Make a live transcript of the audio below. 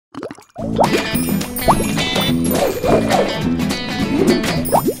Hola,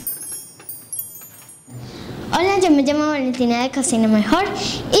 yo me llamo Valentina de Cocina Mejor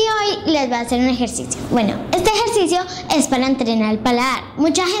y hoy les voy a hacer un ejercicio. Bueno, este ejercicio es para entrenar el paladar.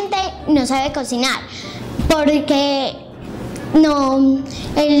 Mucha gente no sabe cocinar porque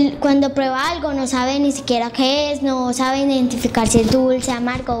cuando prueba algo no sabe ni siquiera qué es, no sabe identificar si es dulce,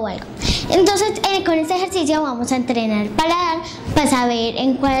 amargo o algo. Entonces con este ejercicio vamos a entrenar el paladar para saber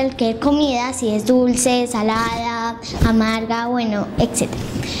en cualquier comida si es dulce, salada, amarga, bueno, etc.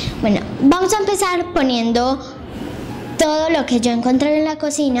 Bueno, vamos a empezar poniendo todo lo que yo encontré en la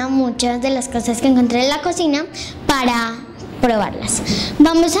cocina, muchas de las cosas que encontré en la cocina para probarlas.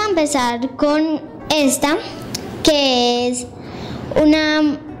 Vamos a empezar con esta, que es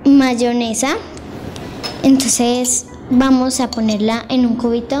una mayonesa. Entonces vamos a ponerla en un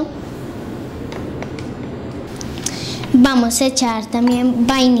cubito. Vamos a echar también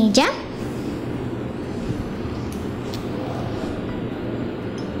vainilla.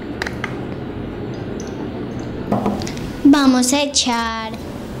 Vamos a echar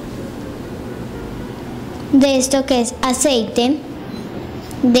de esto que es aceite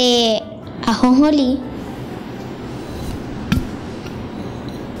de ajonjolí.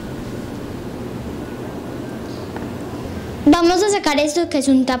 Vamos a sacar esto que es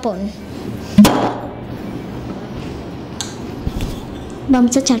un tapón.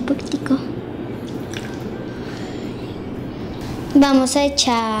 Vamos a echar poquitico. Vamos a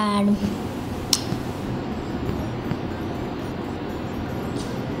echar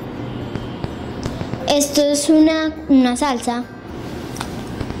esto es una salsa.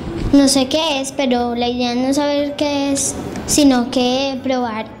 No sé qué es, pero la idea no es saber qué es, sino que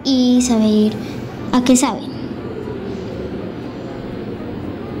probar y saber a qué sabe.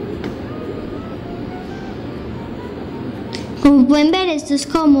 Como pueden ver, esto es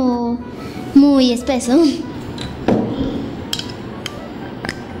como muy espeso.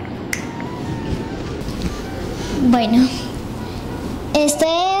 Bueno, este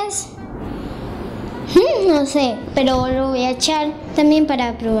es... no sé, pero lo voy a echar también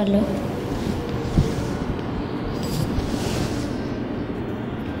para probarlo.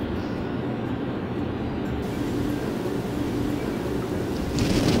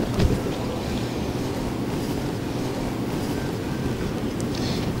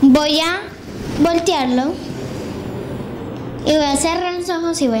 Voy a voltearlo y voy a cerrar los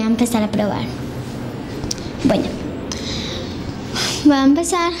ojos y voy a empezar a probar. Bueno, voy a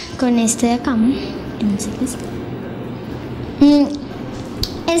empezar con este de acá. No sé qué es.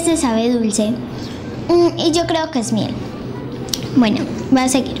 Este sabe dulce y yo creo que es miel. Bueno, voy a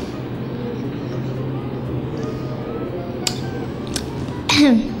seguir.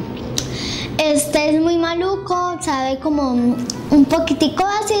 Este es muy maluco, sabe como un poquitico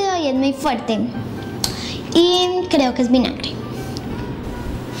ácido y es muy fuerte. Y creo que es vinagre.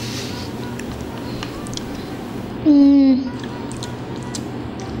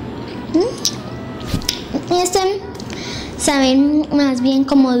 Este sabe más bien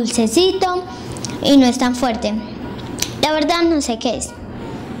como dulcecito y no es tan fuerte. La verdad no sé qué es.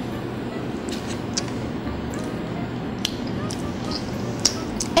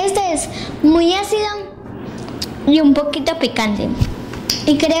 Este es muy ácido y un poquito picante.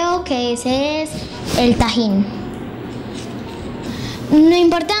 Y creo que ese es el tajín. Lo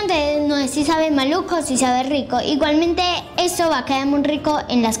importante no es si sabe maluco o si sabe rico. Igualmente esto va a quedar muy rico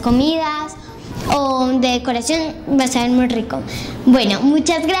en las comidas o de decoración, va a saber muy rico. Bueno,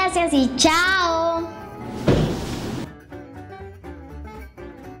 muchas gracias y chao.